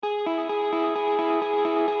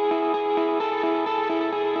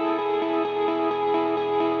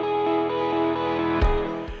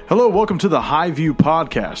Hello, welcome to the High View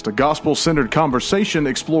Podcast, a gospel-centered conversation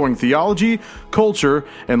exploring theology, culture,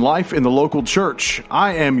 and life in the local church.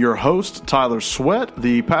 I am your host, Tyler Sweat,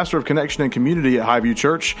 the pastor of Connection and Community at High View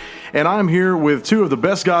Church, and I'm here with two of the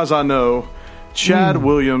best guys I know, Chad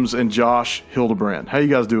Williams and Josh Hildebrand. How you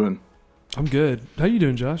guys doing? I'm good. How you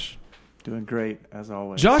doing, Josh? Doing great, as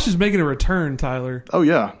always. Josh is making a return, Tyler. Oh,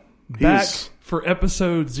 yeah. Back for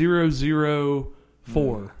episode 004.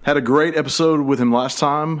 Had a great episode with him last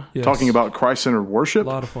time, Yes. talking about Christ-centered worship. A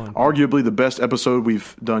lot of fun. Arguably the best episode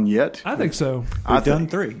we've done yet. I think so. We've done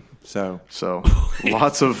three, so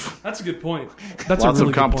Lots of... That's a good point. That's Lots a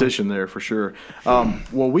really of competition there for sure.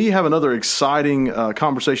 Well, we have another exciting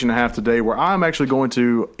conversation to have today where I'm actually going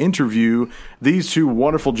to interview these two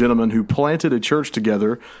wonderful gentlemen who planted a church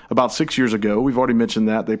together about 6 years ago. We've already mentioned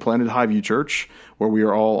that. They planted Highview Church, where we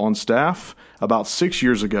are all on staff, about 6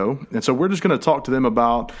 years ago. And so we're just going to talk to them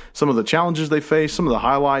about some of the challenges they face, some of the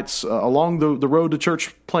highlights along the road to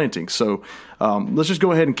church planting. So let's just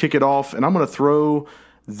go ahead and kick it off. And I'm going to throw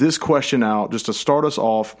this question out just to start us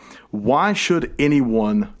off. Why should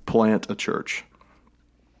anyone plant a church?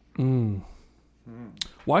 Why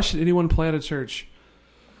should anyone plant a church?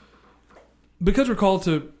 Because we're called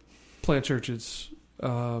to plant churches.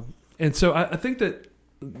 And so I think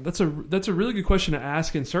that's a really good question to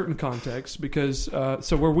ask in certain contexts because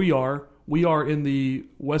so where we are in the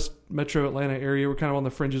West Metro Atlanta area. We're kind of on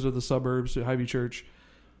the fringes of the suburbs at Highview Church.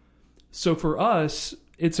 So for us,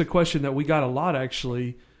 it's a question that we got a lot,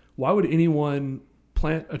 actually. Why would anyone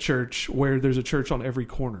plant a church where there's a church on every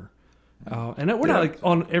corner? And we're not like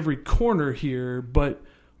on every corner here, but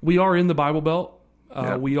we are in the Bible Belt.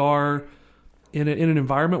 We are in an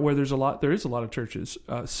environment where there is a lot of churches.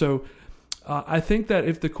 So I think that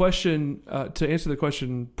if the question, to answer the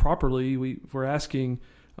question properly, we're asking,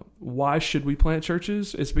 why should we plant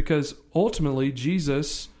churches? It's because ultimately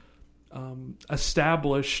Jesus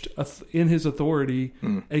established in his authority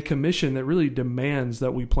a commission that really demands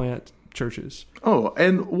that we plant churches. Oh,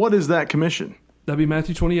 and what is that commission? That'd be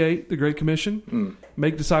Matthew 28, the Great Commission.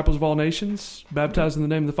 Make disciples of all nations, baptize in the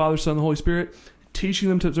name of the Father, Son, and the Holy Spirit, teaching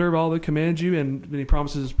them to observe all that command you, and he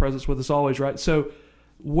promises his presence with us always, right? So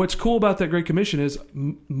what's cool about that Great Commission is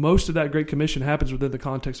most of that Great Commission happens within the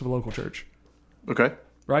context of a local church. Okay.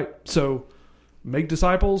 Right? So make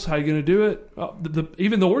disciples. How are you going to do it?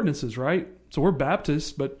 Even the ordinances, right? So we're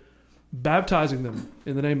Baptists, but baptizing them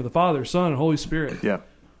in the name of the Father, Son, and Holy Spirit. Yeah.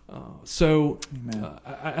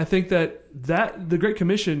 I think that the Great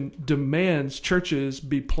Commission demands churches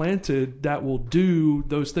be planted that will do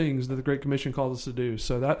those things that the Great Commission calls us to do.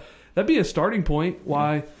 So that'd be a starting point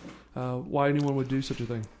why anyone would do such a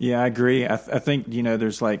thing. Yeah, I agree. I think,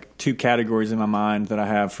 there's like two categories in my mind that I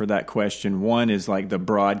have for that question. One is like the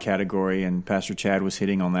broad category, and Pastor Chad was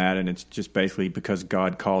hitting on that, and it's just basically because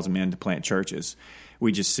God calls men to plant churches.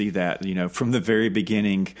 We just see that, from the very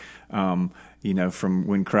beginning, from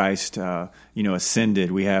when Christ,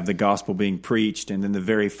 ascended, we have the gospel being preached, and then the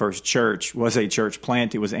very first church was a church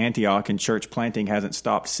plant. It was Antioch, and church planting hasn't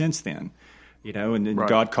stopped since then. And Right.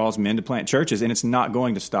 God calls men to plant churches, and it's not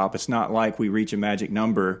going to stop. It's not like we reach a magic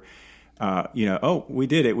number. We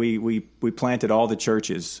did it. We planted all the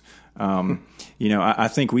churches. I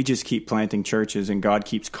think we just keep planting churches, and God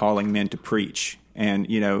keeps calling men to preach. And,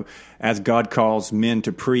 as God calls men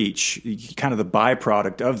to preach, kind of the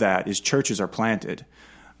byproduct of that is churches are planted.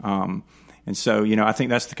 And so, I think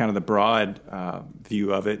that's the kind of the broad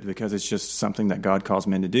view of it, because it's just something that God calls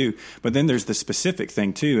men to do. But then there's the specific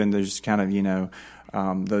thing too, and there's kind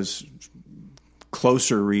of, those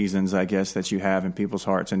closer reasons, I guess, that you have in people's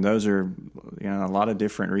hearts. And those are, a lot of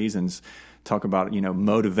different reasons. Talk about,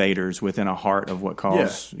 motivators within a heart of what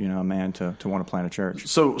calls, a man to want to plant a church.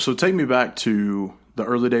 So take me back to the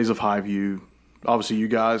early days of Highview. Obviously, you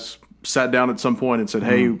guys sat down at some point and said,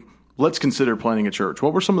 hey, let's consider planting a church.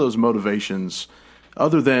 What were some of those motivations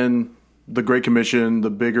other than the Great Commission, the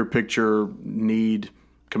bigger picture need,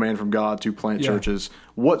 command from God to plant churches?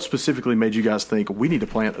 What specifically made you guys think we need to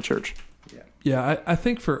plant a church? Yeah, I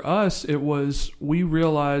think for us, it was we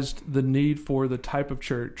realized the need for the type of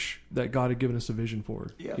church that God had given us a vision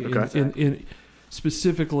for. Yeah, In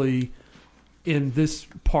specifically in this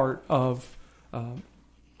part of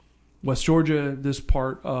West Georgia, this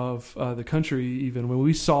part of the country, even when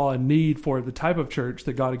we saw a need for the type of church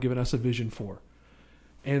that God had given us a vision for.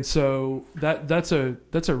 And so that's a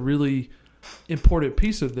really important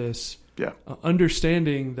piece of this. Yeah.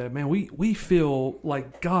 Understanding that, man, we feel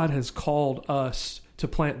like God has called us to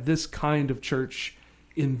plant this kind of church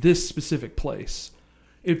in this specific place.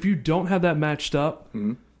 If you don't have that matched up,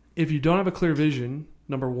 if you don't have a clear vision,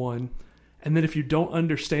 number one, And then if you don't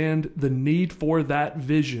understand the need for that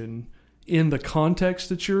vision in the context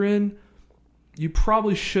that you're in, you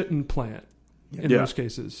probably shouldn't plant in most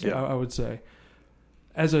cases, I would say.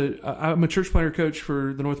 I'm a church planter coach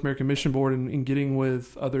for the North American Mission Board, and getting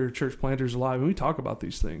with other church planters alive, and we talk about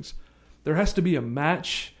these things. There has to be a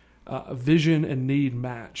match, a vision and need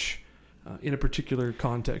match in a particular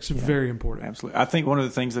context. Very important. Absolutely. I think one of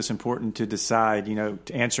the things that's important to decide, to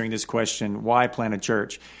answering this question, why plant a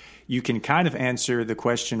church, you can kind of answer the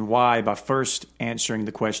question why by first answering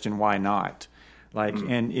the question why not.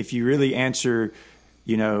 And if you really answer,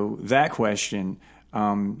 that question,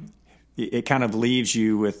 it kind of leaves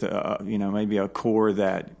you with, maybe a core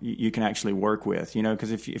that you can actually work with,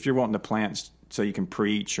 because if you're wanting to plant so you can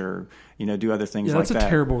preach or, do other things like that. That's a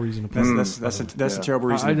terrible reason to plant. That's a terrible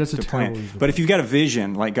reason to plant. But if you've got a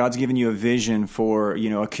vision, like God's given you a vision for,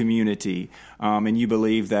 a community, and you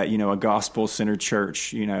believe that, a gospel-centered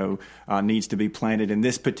church, needs to be planted in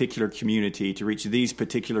this particular community to reach these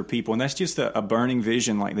particular people. And that's just a burning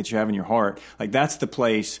vision that you have in your heart. That's the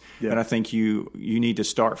place that I think you need to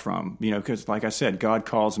start from, because like I said, God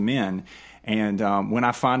calls men. And when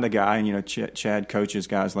I find a guy, and Chad coaches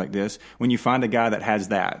guys like this, when you find a guy that has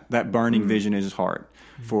that burning vision in his heart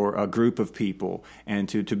for a group of people and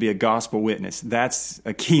to be a gospel witness, that's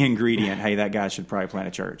a key ingredient. Hey, that guy should probably plant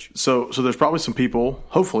a church. So there's probably some people,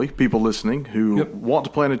 hopefully people listening, who want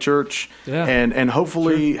to plant a church and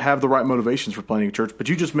hopefully have the right motivations for planting a church. But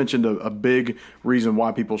you just mentioned a big reason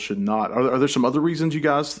why people should not. Are there some other reasons you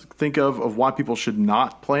guys think of why people should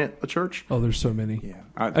not plant a church? Oh, there's so many. Yeah.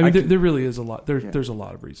 I mean, there really is a lot. There's a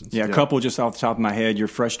lot of reasons. Yeah, a couple just off the top of my head. You're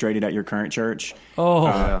frustrated at your current church.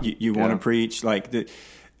 You want to preach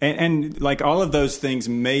and all of those things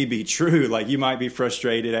may be true. You might be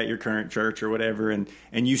frustrated at your current church or whatever, and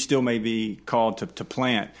you still may be called to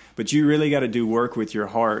plant. But you really got to do work with your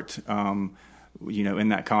heart, in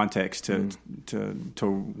that context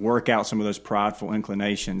to work out some of those prideful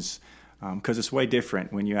inclinations, because it's way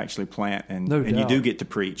different when you actually plant and you do get to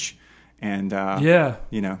preach. And and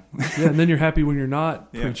then you're happy when you're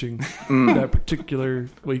not preaching that particular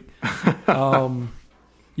week. I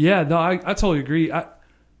totally agree.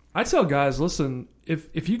 I tell guys, listen,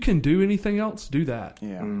 if you can do anything else, do that.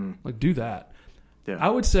 Do that. I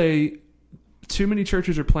would say too many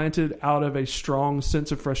churches are planted out of a strong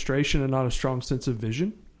sense of frustration and not a strong sense of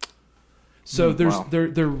vision. So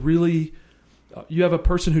they're really you have a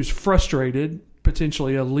person who's frustrated,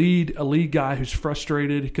 potentially a lead guy who's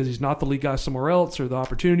frustrated because he's not the lead guy somewhere else, or the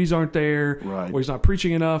opportunities aren't there, or he's not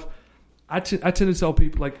preaching enough. I tend to tell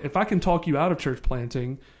people, if I can talk you out of church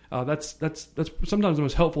planting, that's sometimes the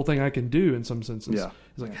most helpful thing I can do in some senses.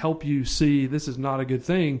 Is help you see this is not a good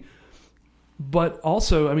thing. But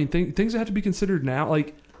also, I mean, things that have to be considered now.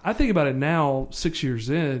 I think about it now, 6 years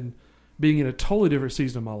in, being in a totally different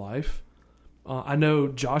season of my life. I know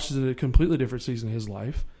Josh is in a completely different season of his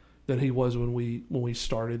life than he was when we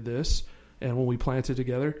started this and when we planted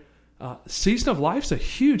together. Season of life's a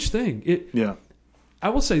huge thing. I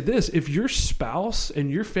will say this: if your spouse and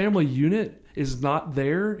your family unit is not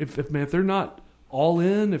there, if they're not all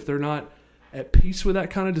in, if they're not at peace with that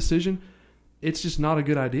kind of decision, it's just not a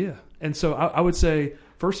good idea. And so I would say,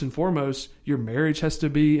 first and foremost, your marriage has to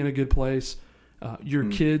be in a good place. Your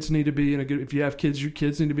kids need to be in a good. If you have kids, your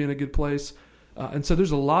kids need to be in a good place. And so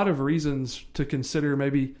there's a lot of reasons to consider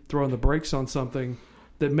maybe throwing the brakes on something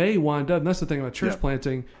that may wind up. And that's the thing about church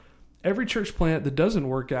planting. Every church plant that doesn't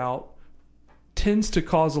work out tends to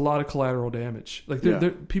cause a lot of collateral damage.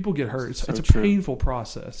 People get hurt. It's a painful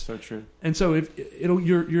process. So true. And so if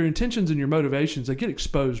your intentions and your motivations, they get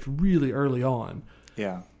exposed really early on.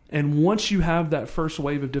 Yeah. And once you have that first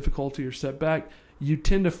wave of difficulty or setback, you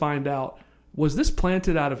tend to find out, was this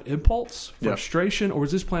planted out of impulse, frustration, or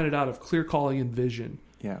was this planted out of clear calling and vision?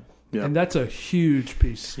 Yeah. And that's a huge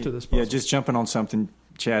piece to this puzzle. Yeah, just jumping on something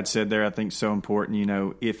Chad said there, I think so important.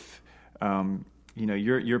 If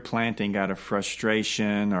you're planting out of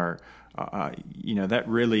frustration or that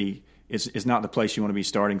really is not the place you want to be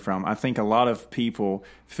starting from. I think a lot of people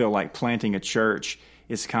feel like planting a church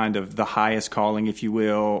is kind of the highest calling, if you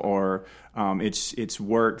will, or it's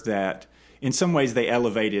work that in some ways they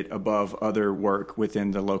elevate it above other work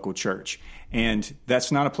within the local church. And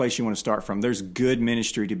that's not a place you want to start from. There's good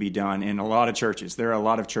ministry to be done in a lot of churches. There are a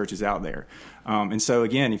lot of churches out there. And so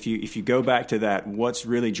again, if you go back to that, what's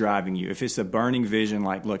really driving you? If it's a burning vision,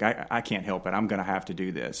 look, I can't help it, I'm going to have to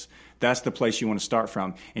do this. That's the place you want to start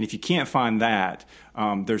from. And if you can't find that,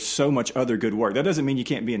 there's so much other good work. That doesn't mean you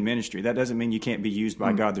can't be in ministry. That doesn't mean you can't be used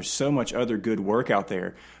by God. There's so much other good work out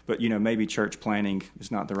there. But, maybe church planting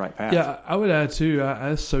is not the right path. Yeah, I would add too,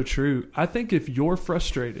 that's so true. I think if you're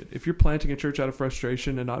frustrated, if you're planting a church out of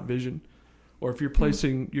frustration and not vision, or if you're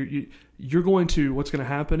placing, you're going to, what's going to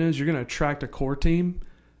happen is you're going to attract a core team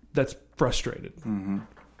that's frustrated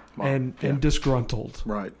and disgruntled.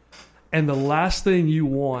 Right. And the last thing you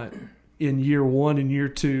want in year 1 and year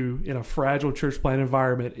 2 in a fragile church plant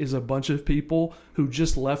environment is a bunch of people who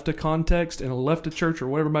just left a context and left a church or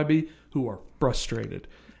whatever it might be, who are frustrated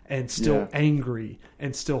and still angry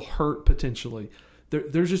and still hurt potentially.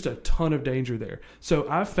 There's just a ton of danger there. So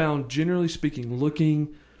I've found, generally speaking,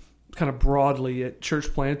 looking kind of broadly at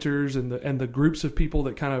church planters and the groups of people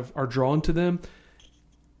that kind of are drawn to them,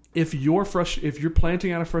 if you're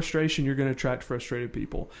planting out of frustration, you're going to attract frustrated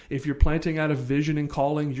people. If you're planting out of vision and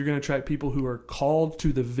calling, you're going to attract people who are called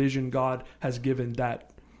to the vision God has given that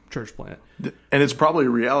church plant. And it's probably a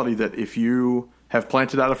reality that if you have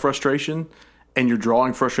planted out of frustration and you're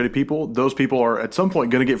drawing frustrated people, those people are at some point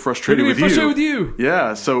going to get frustrated with you.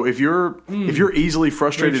 Yeah. So if you're easily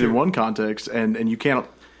frustrated in one context and you can't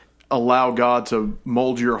allow God to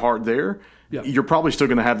mold your heart there, you're probably still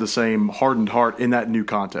going to have the same hardened heart in that new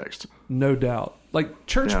context. No doubt. Like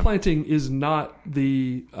church planting is not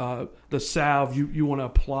the salve you want to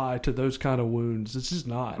apply to those kind of wounds. It's just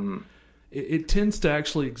not. It tends to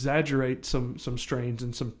actually exaggerate some strains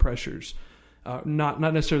and some pressures, not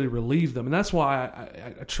necessarily relieve them. And that's why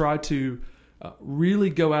I try to really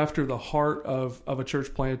go after the heart of a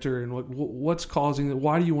church planter and what's causing it.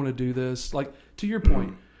 Why do you want to do this? Like, to your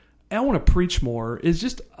point, I want to preach more is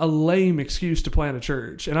just a lame excuse to plant a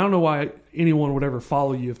church. And I don't know why anyone would ever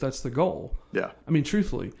follow you if that's the goal. Yeah. I mean,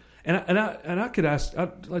 truthfully. And I'd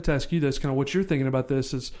like to ask you this, kind of what you're thinking about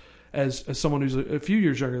this as someone who's a few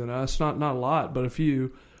years younger than us, not a lot, but a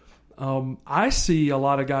few. I see a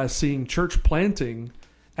lot of guys seeing church planting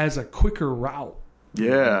as a quicker route.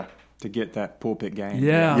 Yeah. To get that pulpit game.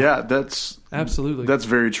 Yeah. That's absolutely. That's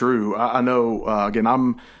very true. I know, again,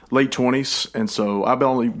 I'm late 20s, and so I've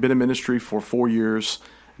only been in ministry for 4 years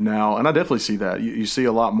now, and I definitely see that. You see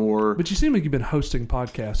a lot more. But you seem like you've been hosting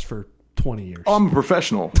podcasts for 20 years. I'm a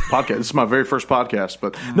professional podcast. This is my very first podcast.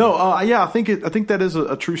 But no, I think that is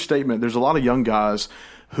a true statement. There's a lot of young guys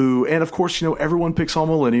who, and of course, everyone picks on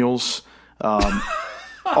millennials,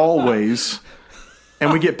 always.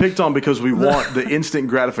 And we get picked on because we want the instant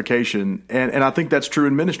gratification, and I think that's true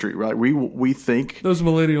in ministry, right? We think those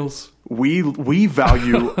millennials, we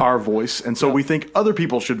value our voice, and so we think other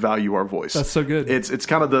people should value our voice. That's so good. It's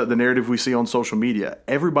kind of the narrative we see on social media.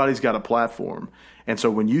 Everybody's got a platform, and so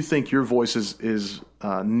when you think your voice is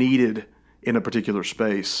needed in a particular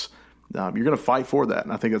space, you're going to fight for that,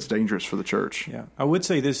 and I think that's dangerous for the church. Yeah, I would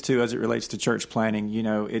say this too, as it relates to church planting.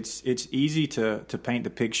 It's easy to paint the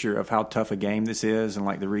picture of how tough a game this is, and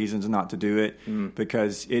like the reasons not to do it,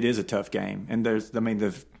 because it is a tough game, and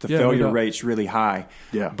the failure rate's really high.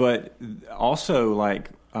 Yeah, but also we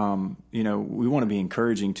want to be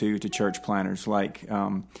encouraging to church planters. Like,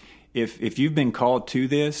 if you've been called to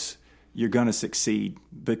this, you're going to succeed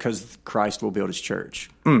because Christ will build his church,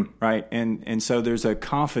 right? And so there's a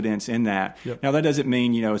confidence in that. Yep. Now, that doesn't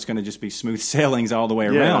mean, it's going to just be smooth sailings all the way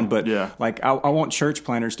around, but I want church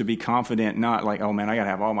planters to be confident, not like, oh man, I got to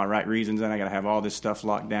have all my right reasons and I got to have all this stuff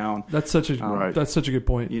locked down. That's such a good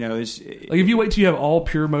point. It's like if you wait till you have all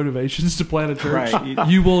pure motivations to plant a church,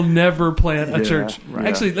 you will never plant a church. Right.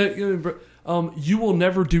 Actually, you will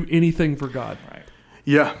never do anything for God. Right.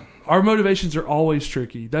 Yeah. Our motivations are always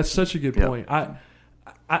tricky. That's such a good point.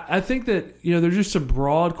 I think that there's just some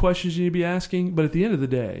broad questions you need to be asking, but at the end of the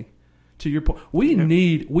day, to your point, we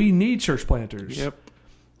need church planters. Yep.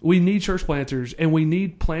 We need church planters, and we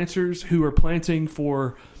need planters who are planting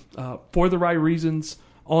for the right reasons,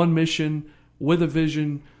 on mission, with a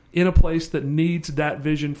vision, in a place that needs that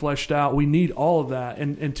vision fleshed out. We need all of that.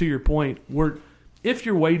 And to your point, if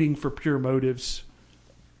you're waiting for pure motives,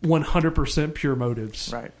 100% pure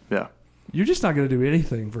motives. Right. Yeah. You're just not going to do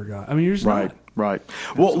anything for God. I mean, you're just not. Right.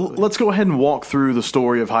 Well, let's go ahead and walk through the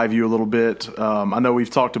story of Highview a little bit. I know we've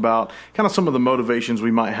talked about kind of some of the motivations we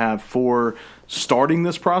might have for starting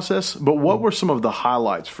this process, but what were some of the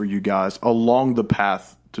highlights for you guys along the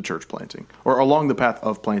path to church planting, or along the path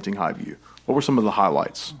of planting Highview? What were some of the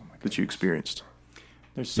highlights that you experienced?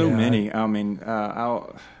 There's so many. I mean,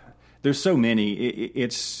 there's so many.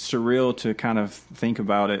 It's surreal to kind of think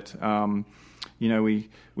about it.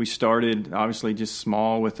 We started obviously just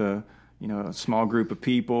small with a small group of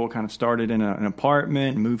people. Kind of started in an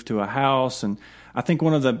apartment, moved to a house, and I think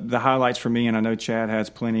one of the highlights for me, and I know Chad has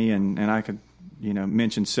plenty, and I could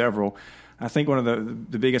mention several. I think one of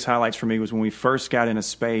the biggest highlights for me was when we first got in a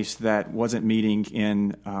space that wasn't meeting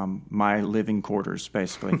in my living quarters,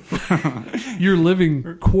 basically. Your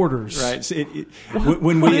living quarters, right? So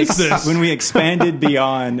when we expanded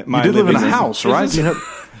beyond my, you did live in a room, house, right?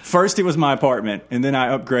 First, it was my apartment, and then we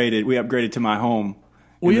upgraded to my home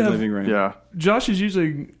in the living room. Yeah, Josh is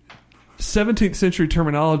using 17th century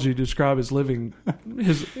terminology to describe his living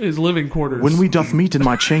quarters. When we doth meet in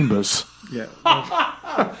my chambers. Yeah.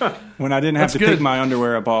 When I didn't have to pick my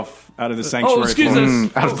underwear up out of the sanctuary. Oh, excuse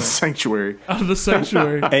us. Out of the sanctuary. Out of the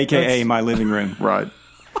sanctuary. AKA my living room. Right.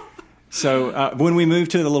 So when we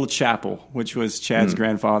moved to the little chapel, which was Chad's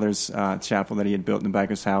grandfather's chapel that he had built in the back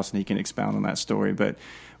of his house, and he can expound on that story. But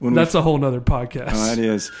that's a whole nother podcast. Oh, that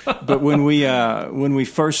is. But when we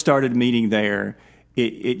first started meeting there,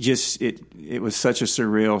 it was such a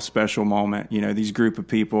surreal, special moment. You know, these group of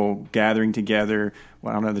people gathering together.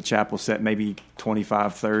 Well, I don't know, the chapel set maybe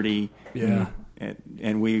 25, 30. Yeah.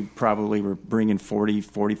 And we probably were bringing 40,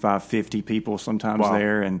 45, 50 people sometimes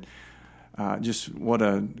there. And just what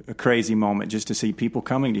a crazy moment just to see people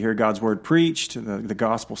coming to hear God's word preached, the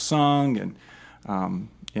gospel sung. And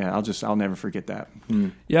I'll never forget that.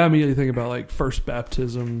 Mm. Yeah, I immediately think about like first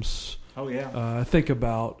baptisms. Oh, yeah. I think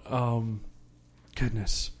about...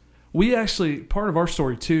 goodness, we actually, part of our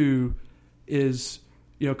story too is,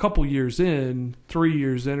 a couple years in, 3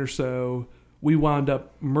 years in or so, we wound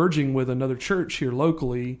up merging with another church here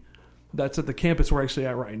locally that's at the campus we're actually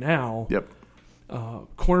at right now. Yep.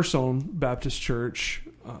 Cornerstone Baptist Church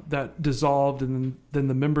that dissolved, and then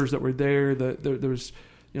the members that were there was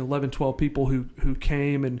 11, 12 people who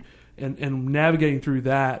came, and navigating through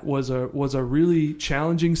that was a really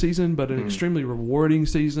challenging season, but an extremely rewarding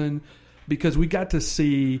season. Because we got to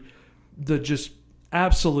see the just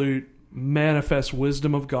absolute manifest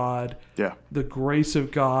wisdom of God, the grace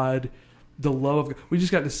of God, the love of God. We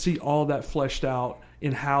just got to see all that fleshed out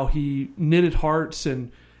in how He knitted hearts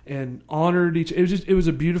and honored each. It was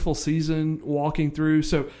a beautiful season walking through.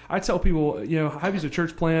 So I tell people, Hy-Vee's a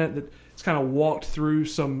church plant that's kind of walked through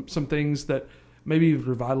some things that maybe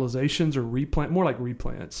revitalizations or more like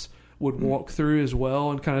replants would walk through as well,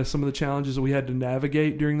 and kind of some of the challenges that we had to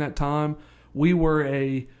navigate during that time. We were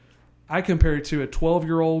I compare it to a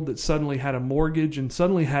 12-year-old that suddenly had a mortgage and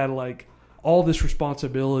suddenly had like all this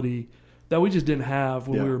responsibility that we just didn't have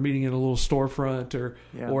when we were meeting in a little storefront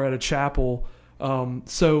or at a chapel.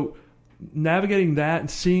 So navigating that and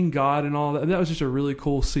seeing God and all that was just a really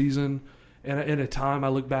cool season. And in a time I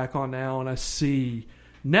look back on now, and I see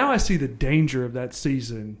the danger of that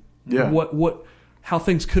season. Yeah. How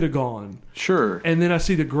things could have gone. Sure. And then I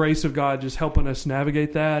see the grace of God just helping us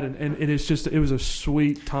navigate that. And it was a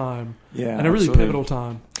sweet time. Yeah. And a really pivotal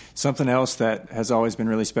time. Something else that has always been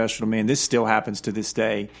really special to me, and this still happens to this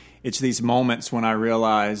day, it's these moments when I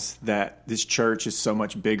realize that this church is so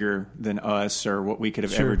much bigger than us or what we could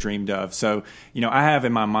have ever dreamed of. So, I have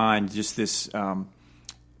in my mind just this...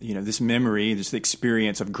 this memory, this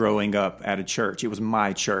experience of growing up at a church. It was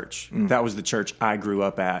my church. That was the church I grew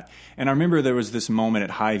up at. And I remember there was this moment at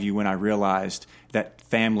Hy-Vee when I realized that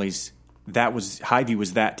Hy-Vee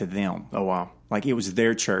was that to them. Oh, wow. Like it was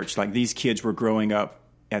their church. Like these kids were growing up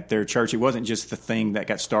at their church. It wasn't just the thing that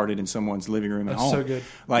got started in someone's living room at home. That's so good.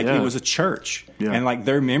 Like it was a church. Yeah. And like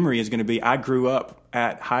their memory is going to be, I grew up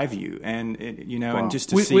at Hy-Vee, and and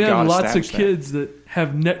just to see we God have lots of establish kids that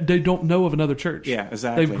have they don't know of another church. Yeah,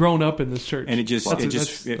 exactly. They've grown up in this church, and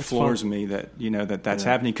it floors me that that's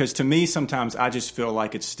happening, because to me sometimes I just feel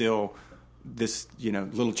like it's still this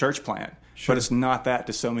little church plant, but it's not that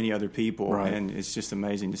to so many other people, and it's just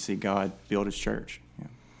amazing to see God build His church. Yeah.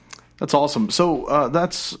 That's awesome. So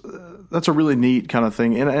that's a really neat kind of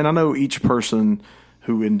thing, and I know each person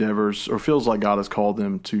who endeavors or feels like God has called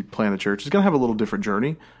them to plant a church is going to have a little different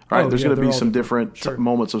journey, right? There's going to be some different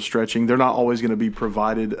moments of stretching. They're not always going to be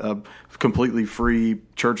provided a completely free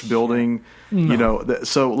church building,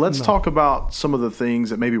 So let's talk about some of the things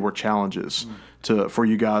that maybe were challenges for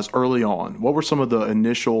you guys early on. What were some of the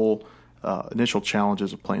initial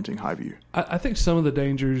challenges of planting Hy-Vee? I think some of the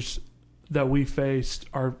dangers that we faced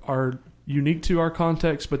are unique to our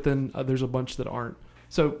context, but then there's a bunch that aren't.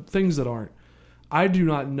 So things that aren't. I do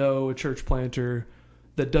not know a church planter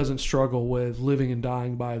that doesn't struggle with living and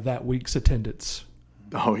dying by that week's attendance.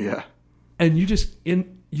 Oh, yeah. And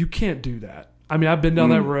you can't do that. I mean, I've been down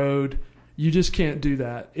that road. You just can't do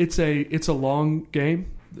that. It's a long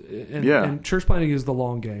game. And church planting is the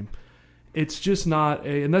long game. It's just not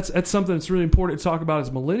and that's something that's really important to talk about as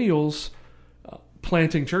millennials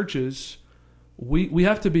planting churches. We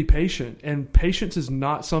have to be patient, and patience is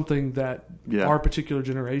not something that our particular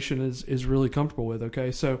generation is really comfortable with.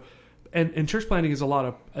 Okay, so and church planting is a lot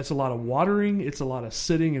of watering. It's a lot of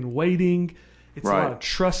sitting and waiting. It's a lot of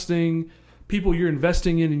trusting. People you're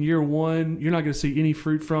investing in year one, you're not going to see any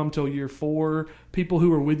fruit from till year 4. People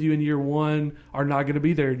who are with you in year 1 are not going to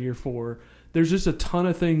be there in year 4. There's just a ton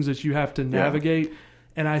of things that you have to navigate. Yeah.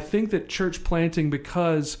 And I think that church planting,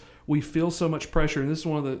 because we feel so much pressure, and this is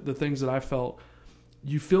one of the things that I felt,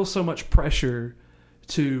 you feel so much pressure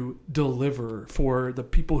to deliver for the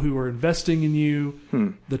people who are investing in you,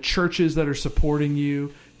 the churches that are supporting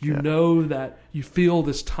you. You know that you feel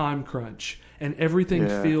this time crunch, and everything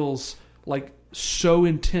feels like so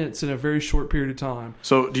intense in a very short period of time.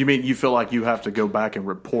 So do you mean you feel like you have to go back and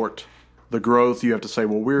report the growth? You have to say,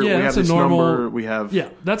 well, we have this number. We have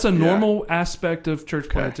that's a normal aspect of church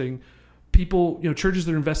planting. People, churches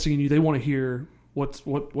that are investing in you, they want to hear what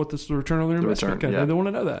the return on their investment. They want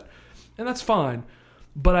to know that, and that's fine.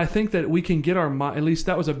 But I think that we can get our mind. At least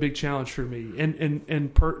that was a big challenge for me,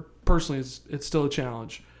 and personally, it's still a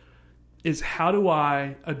challenge. Is how do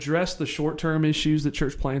I address the short-term issues that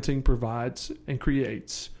church planting provides and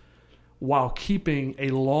creates while keeping a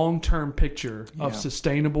long-term picture of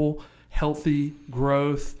sustainable, healthy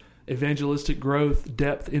growth, evangelistic growth,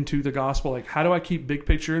 depth into the gospel? Like, how do I keep big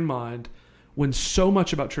picture in mind when so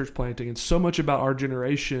much about church planting and so much about our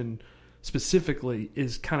generation specifically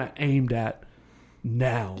is kind of aimed at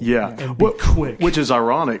now? And be quick. Which is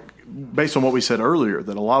ironic, based on what we said earlier,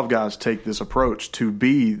 that a lot of guys take this approach to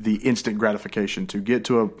be the instant gratification, to get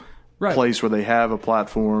to a place where they have a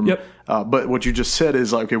platform. But what you just said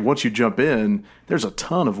is like, okay, once you jump in, there's a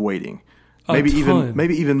ton of waiting. Maybe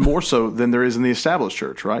even more so than there is in the established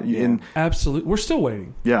church, right? Absolutely. We're still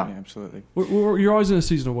waiting. Yeah, absolutely. You're always in a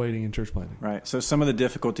season of waiting in church planting. Right. So some of the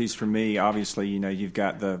difficulties for me, obviously, you've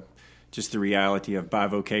got the reality of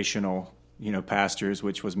bivocational pastors,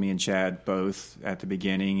 which was me and Chad both at the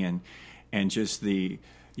beginning, and just the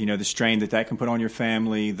strain that can put on your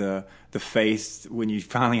family, the faith when you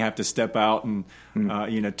finally have to step out and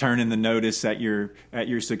turn in the notice at your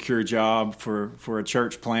secure job for a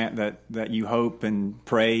church plant that you hope and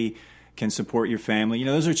pray can support your family.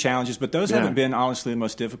 Those are challenges, but those haven't been honestly the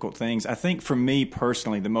most difficult things. I think for me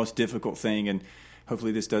personally, the most difficult thing, and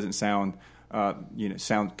hopefully this doesn't sound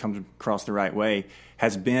comes across the right way,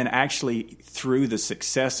 has been actually through the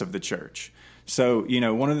success of the church. So,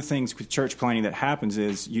 one of the things with church planting that happens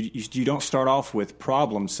is you don't start off with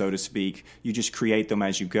problems, so to speak. You just create them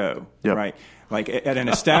as you go, right? Like at an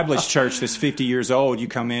established church that's 50 years old, you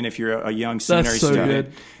come in if you're a young seminary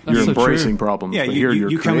student. You're embracing problems. Yeah,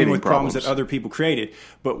 you come in with problems that other people created.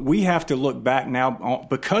 But we have to look back now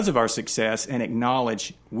because of our success and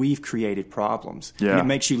acknowledge we've created problems. Yeah. And it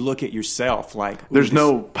makes you look at yourself like... There's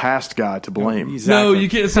no past guy to blame. Exactly. No, you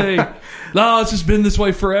can't say, no, it's just been this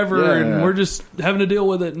way forever and we're just having to deal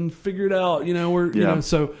with it and figure it out.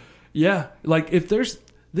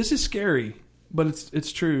 This is scary. But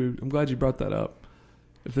it's true. I'm glad you brought that up.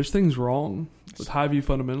 If there's things wrong with Highview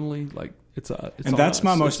fundamentally, like it's and that's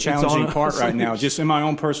my most challenging part right now, just in my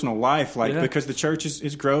own personal life, because the church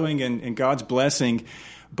is growing and God's blessing.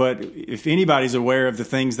 But if anybody's aware of the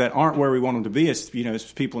things that aren't where we want them to be, as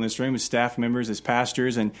people in this room, as staff members, as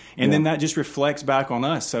pastors, and then that just reflects back on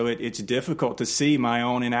us. So it's difficult to see my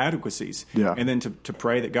own inadequacies, and then to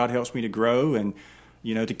pray that God helps me to grow and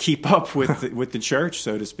to keep up with the church,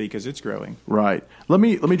 so to speak, as it's growing. Right. Let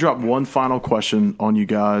me drop one final question on you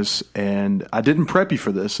guys, and I didn't prep you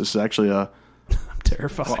for this. This is actually I'm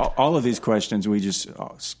terrified. Well, all of these questions we just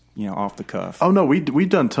off the cuff. Oh no, we've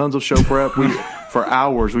done tons of show prep. For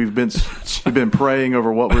hours we've been praying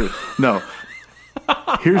over what we're. No.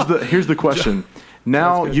 Here's the question.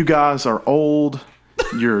 Now you guys are old.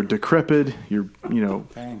 You're decrepit. You're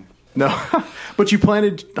Dang. No, but you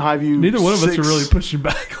planted Highview. Neither one of us are really pushing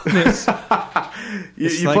back on this.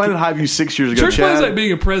 you planted Highview 6 years ago. Church planting is like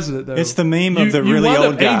being a president, though. It's the meme of the really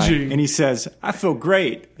old guy, and he says, "I feel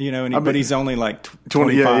great," but he's only like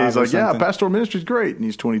 25. Yeah, he's like, something. pastoral ministry's great, and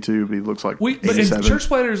he's 22, but he looks like 87. But church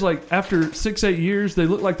planters, like after 6-8 years, they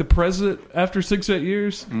look like the president. After 6-8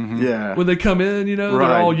 years, yeah, when they come in, they're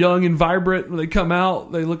all young and vibrant. When they come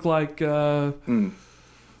out, they look like.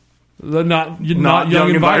 They're not young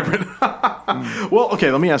and vibrant. Well, okay,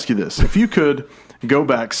 let me ask you this. If you could go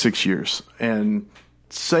back 6 years and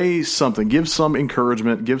say something, give some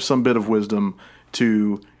encouragement, give some bit of wisdom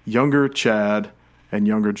to younger Chad and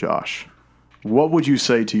younger Josh, what would you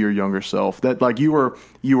say to your younger self? That like you were.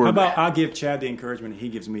 How about I give Chad the encouragement, he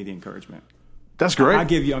gives me the encouragement. That's great. I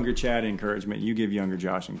give younger Chad encouragement, you give younger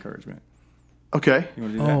Josh encouragement. Okay. You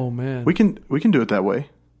want to do that? Oh man. We can do it that way.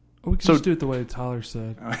 We can just do it the way Tyler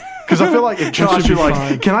said. Because I feel like if Josh, you're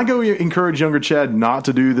like, can I go encourage younger Chad not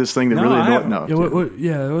to do this thing that really annoys?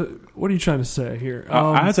 No. What are you trying to say here?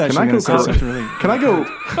 I was actually going to say something really. Can I go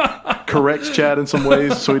correct Chad in some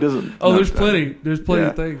ways so he doesn't? Oh, there's plenty. There's plenty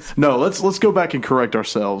of things. No, let's go back and correct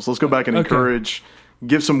ourselves. Let's go back and encourage,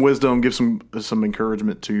 give some wisdom, give some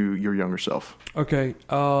encouragement to your younger self. Okay,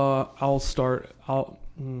 I'll start.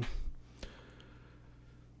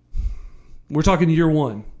 We're talking year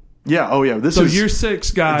one. Yeah. Oh, yeah. So year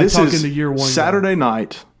 6 guy talking to year 1 Saturday guy.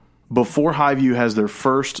 night before Highview has their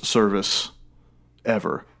first service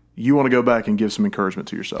ever. You want to go back and give some encouragement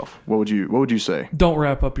to yourself. What would you say? Don't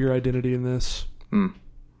wrap up your identity in this.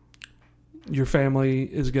 Your family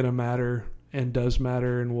is going to matter and does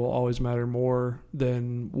matter and will always matter more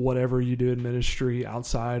than whatever you do in ministry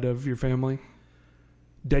outside of your family.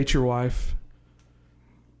 Date your wife.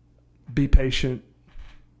 Be patient.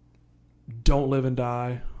 Don't live and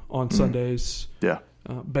die on Sundays. Yeah.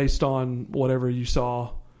 Based on whatever you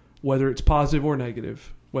saw, whether it's positive or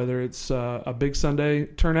negative, whether it's a big Sunday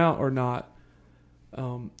turnout or not.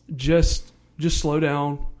 Just slow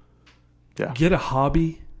down. Yeah. Get a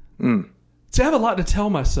hobby. See, I have a lot to tell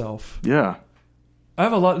myself. Yeah. I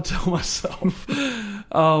have a lot to tell myself.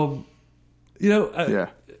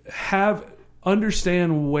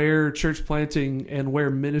 Understand where church planting and where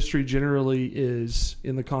ministry generally is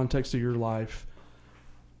in the context of your life,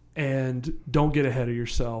 and don't get ahead of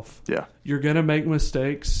yourself. Yeah. You're going to make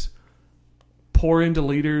mistakes. Pour into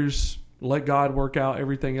leaders. Let God work out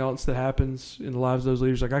everything else that happens in the lives of those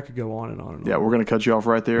leaders. Like, I could go on and on and on. Yeah, we're going to cut you off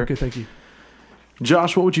right there. Okay, thank you.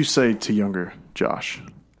 Josh, what would you say to younger Josh?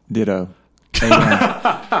 Ditto.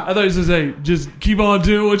 I thought he was going to say, just keep on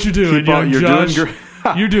doing what you're doing, you're Josh. doing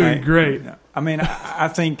great. You're doing great. I mean, I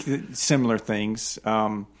think that similar things.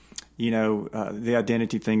 The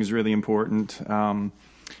identity thing is really important.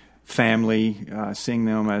 Family, seeing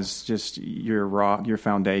them as just your rock, your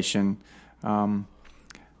foundation.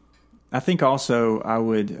 I think also I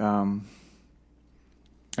would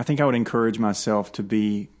encourage myself to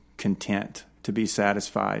be content, to be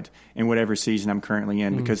satisfied in whatever season I'm currently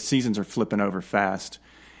in, because seasons are flipping over fast.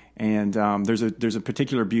 And there's a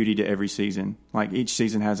particular beauty to every season. Like, each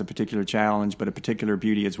season has a particular challenge, but a particular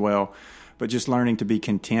beauty as well. But just learning to be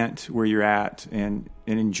content where you're at and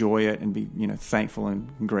enjoy it and be thankful and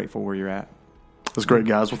grateful where you're at. That's great,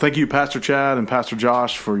 guys. Well, thank you, Pastor Chad and Pastor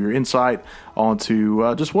Josh, for your insight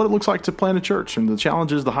onto just what it looks like to plant a church and the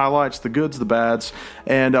challenges, the highlights, the goods, the bads.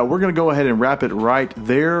 And we're going to go ahead and wrap it right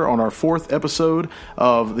there on our 4th episode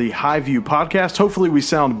of the Highview podcast. Hopefully we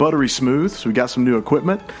sound buttery smooth, so we got some new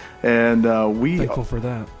equipment. And thankful for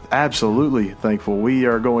that. Absolutely thankful. We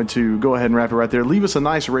are going to go ahead and wrap it right there. Leave us a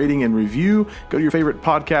nice rating and review. Go to your favorite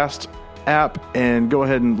podcast app and go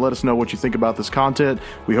ahead and let us know what you think about this content.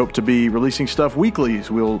 We hope to be releasing stuff weekly,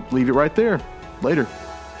 so we'll leave it right there. Later.